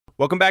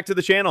Welcome back to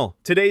the channel.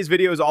 Today's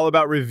video is all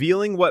about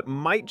revealing what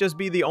might just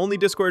be the only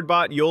Discord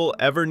bot you'll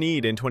ever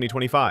need in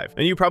 2025.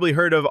 And you probably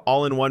heard of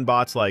all-in-one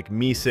bots like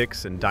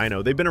Me6 and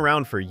Dino. They've been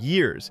around for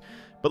years.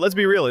 But let's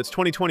be real, it's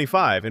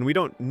 2025, and we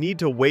don't need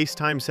to waste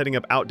time setting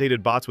up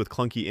outdated bots with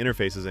clunky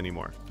interfaces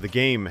anymore. The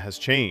game has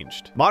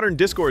changed. Modern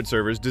Discord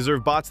servers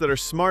deserve bots that are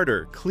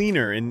smarter,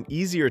 cleaner, and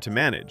easier to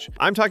manage.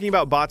 I'm talking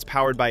about bots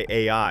powered by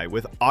AI,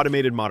 with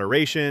automated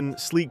moderation,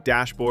 sleek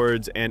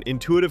dashboards, and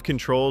intuitive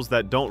controls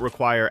that don't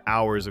require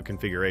hours of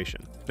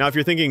configuration. Now, if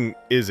you're thinking,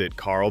 is it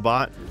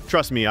CarlBot?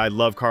 Trust me, I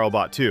love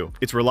CarlBot too.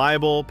 It's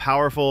reliable,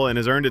 powerful, and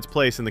has earned its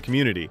place in the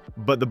community.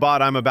 But the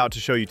bot I'm about to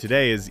show you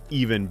today is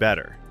even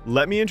better.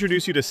 Let me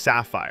introduce you to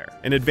Sapphire,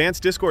 an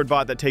advanced Discord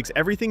bot that takes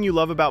everything you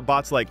love about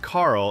bots like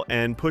Carl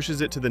and pushes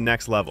it to the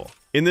next level.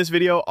 In this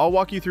video, I'll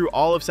walk you through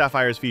all of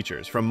Sapphire's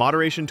features, from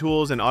moderation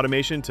tools and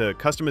automation to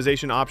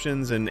customization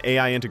options and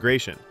AI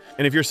integration.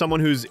 And if you're someone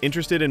who's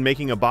interested in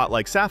making a bot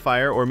like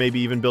Sapphire, or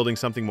maybe even building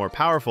something more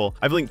powerful,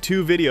 I've linked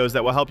 2 videos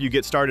that will help you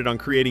get started on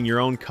creating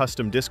your own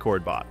custom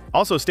Discord bot.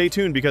 Also, stay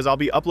tuned because I'll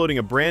be uploading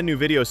a brand new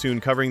video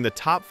soon covering the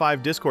top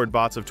 5 Discord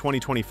bots of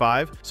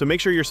 2025, so make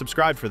sure you're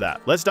subscribed for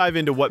that. Let's dive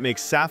into what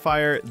makes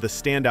Sapphire the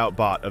standout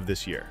bot of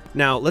this year.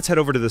 Now, let's head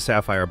over to the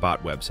Sapphire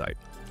Bot website.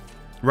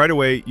 Right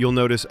away, you'll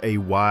notice a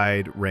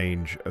wide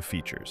range of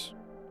features: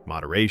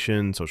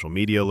 moderation, social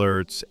media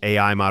alerts,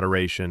 AI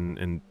moderation,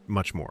 and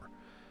much more.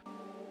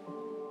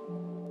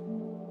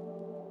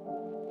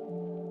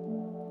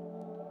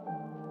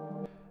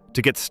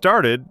 To get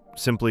started,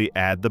 simply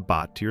add the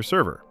bot to your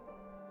server.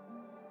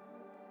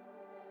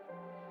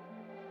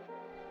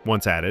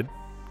 Once added,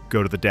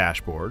 go to the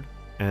dashboard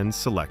and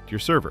select your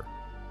server.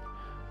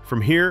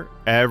 From here,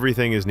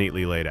 everything is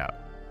neatly laid out.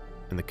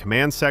 In the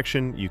commands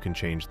section, you can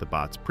change the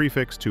bot's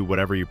prefix to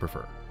whatever you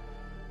prefer.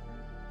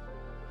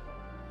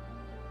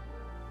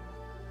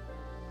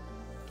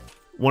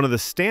 One of the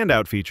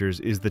standout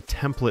features is the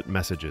template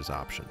messages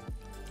option.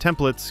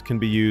 Templates can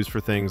be used for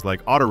things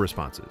like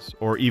auto-responses,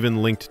 or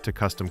even linked to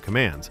custom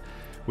commands,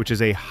 which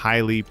is a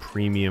highly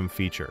premium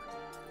feature.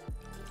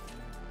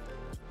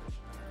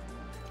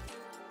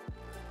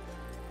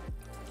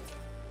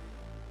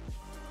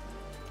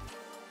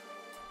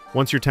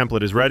 Once your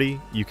template is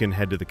ready, you can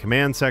head to the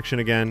command section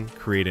again,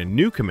 create a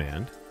new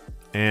command,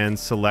 and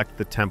select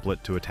the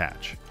template to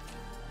attach.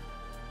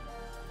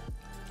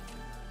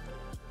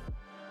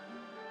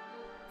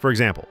 For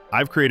example,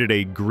 I've created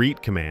a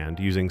greet command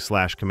using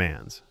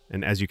 /commands,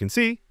 and as you can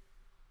see,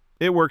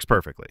 it works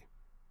perfectly.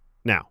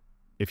 Now,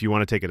 if you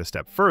want to take it a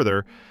step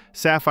further,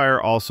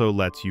 Sapphire also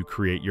lets you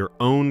create your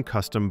own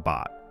custom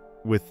bot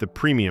with the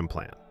premium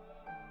plan.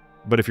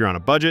 But if you're on a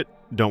budget,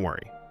 don't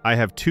worry. I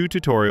have 2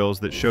 tutorials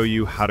that show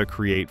you how to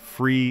create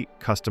free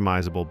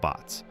customizable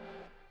bots,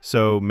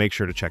 so make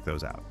sure to check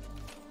those out.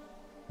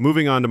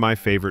 Moving on to my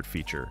favorite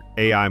feature,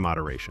 AI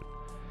moderation.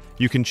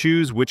 You can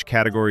choose which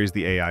categories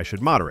the AI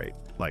should moderate,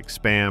 like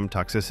spam,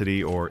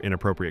 toxicity, or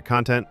inappropriate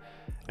content,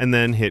 and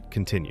then hit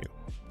continue.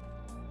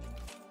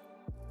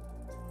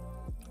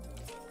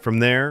 From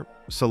there,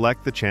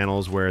 select the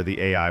channels where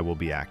the AI will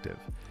be active.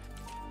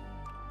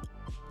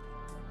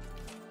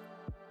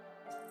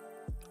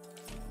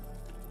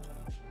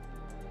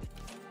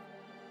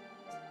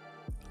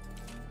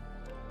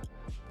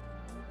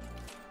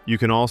 You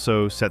can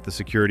also set the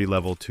security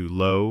level to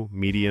low,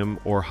 medium,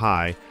 or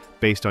high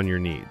based on your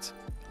needs.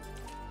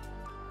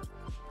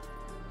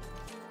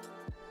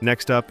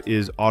 Next up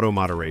is auto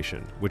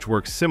moderation, which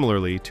works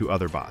similarly to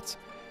other bots.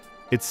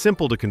 It's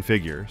simple to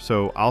configure,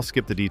 so I'll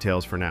skip the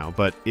details for now,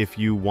 but if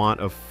you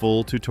want a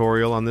full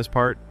tutorial on this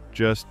part,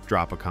 just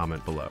drop a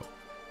comment below.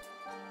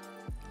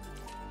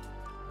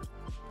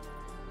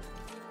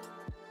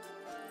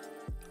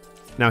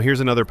 Now here's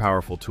another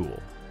powerful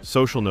tool: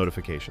 social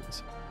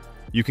notifications.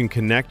 You can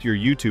connect your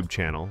YouTube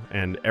channel,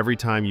 and every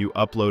time you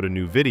upload a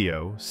new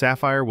video,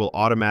 Sapphire will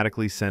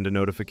automatically send a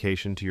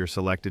notification to your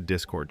selected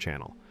Discord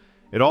channel.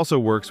 It also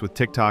works with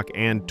TikTok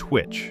and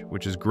Twitch,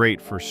 which is great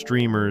for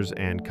streamers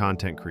and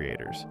content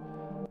creators.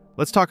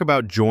 Let's talk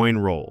about join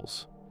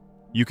roles.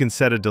 You can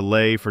set a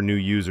delay for new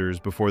users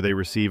before they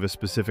receive a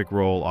specific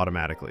role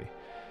automatically.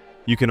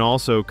 You can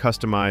also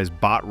customize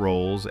bot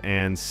roles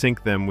and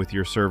sync them with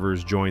your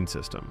server's join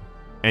system.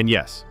 And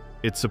yes,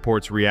 it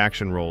supports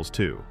reaction roles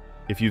too.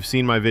 If you've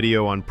seen my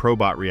video on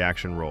ProBot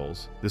reaction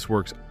roles, this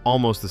works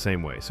almost the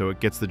same way, so it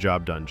gets the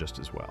job done just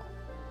as well.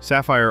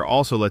 Sapphire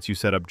also lets you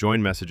set up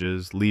join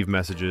messages, leave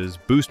messages,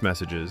 boost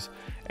messages,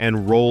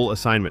 and role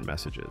assignment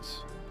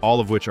messages, all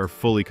of which are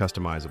fully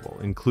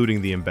customizable,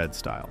 including the embed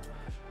style.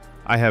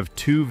 I have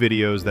 2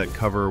 videos that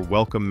cover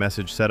welcome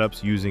message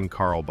setups using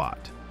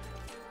CarlBot.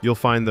 You'll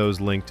find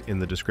those linked in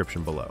the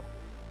description below.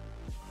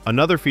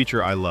 Another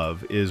feature I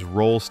love is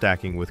role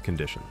stacking with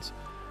conditions.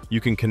 You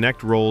can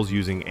connect roles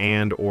using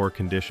and/or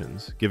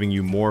conditions, giving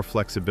you more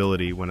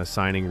flexibility when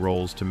assigning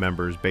roles to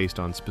members based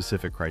on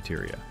specific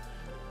criteria.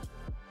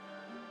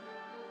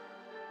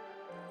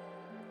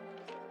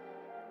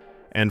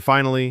 And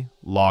finally,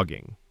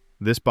 logging.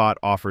 This bot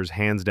offers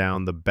hands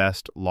down the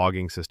best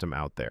logging system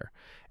out there.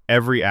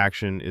 every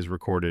action is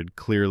recorded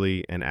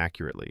clearly and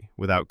accurately,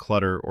 without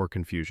clutter or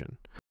confusion.